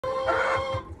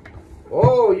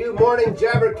Oh, you morning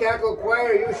jabber cackle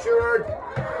choir, you sure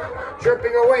are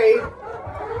chirping away,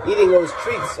 eating those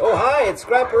treats. Oh, hi, it's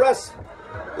Grandpa Russ.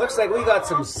 Looks like we got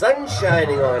some sun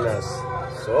shining on us.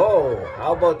 So,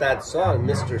 how about that song,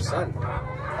 Mr. Sun?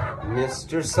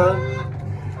 Mr. Sun,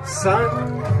 Sun,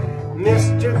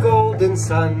 Mr. Golden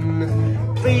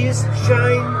Sun, please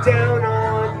shine down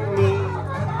on me.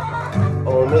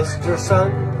 Oh, Mr.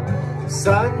 Sun,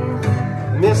 Sun,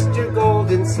 Mr.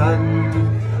 Golden Sun,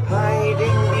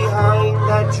 hiding behind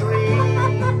that tree.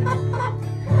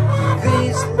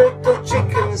 These little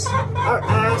chickens are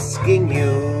asking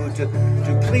you to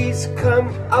please come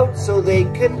out so they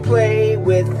can play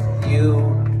with you.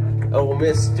 Oh,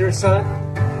 Mr. Sun,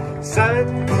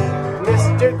 Sun,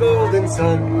 Mr. Golden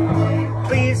Sun,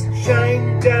 please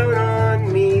shine down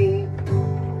on me.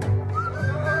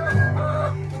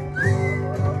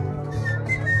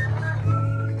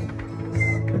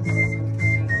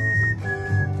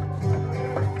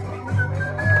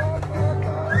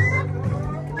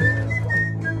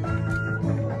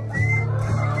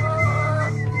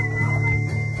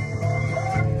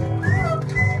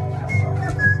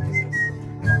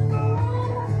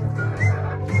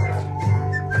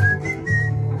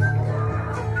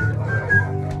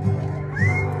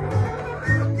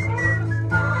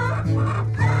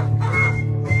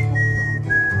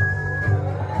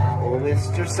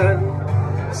 Mr. Sun,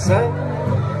 Sun,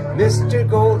 Mr.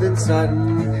 Golden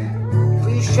Sun,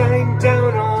 please shine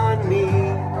down on me.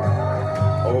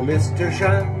 Oh, Mr.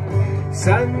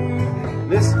 Sun,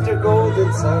 Mr.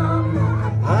 Golden Sun,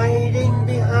 hiding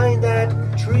behind that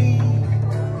tree.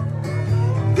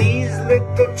 These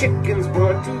little chickens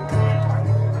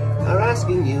are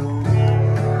asking you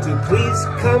to please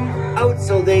come out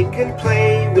so they can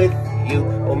play with you.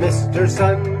 Oh, Mr.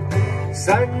 Sun,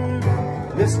 Sun,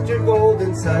 Mr.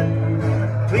 Golden Sun,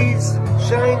 please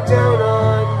shine down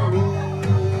on me.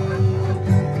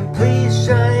 Please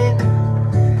shine,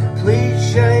 please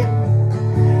shine,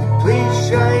 please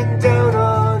shine down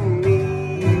on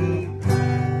me.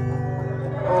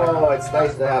 Oh, it's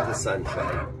nice to have the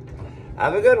sunshine.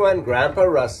 Have a good one, Grandpa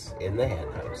Russ in the hen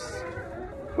house.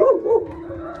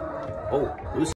 Oh, who's